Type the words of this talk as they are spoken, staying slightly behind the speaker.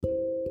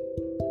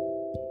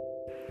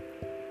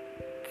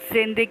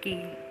जिंदगी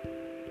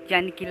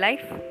यानी कि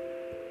लाइफ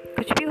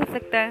कुछ भी हो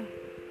सकता है।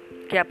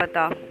 क्या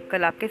पता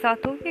कल आपके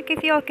साथ हो या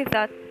किसी और के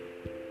साथ,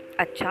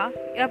 अच्छा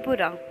या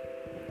बुरा,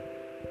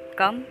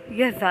 कम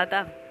या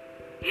ज़्यादा,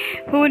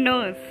 who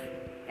knows?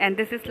 And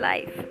this is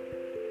life.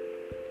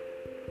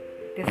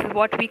 This is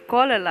what we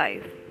call a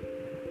life.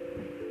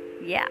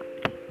 Yeah.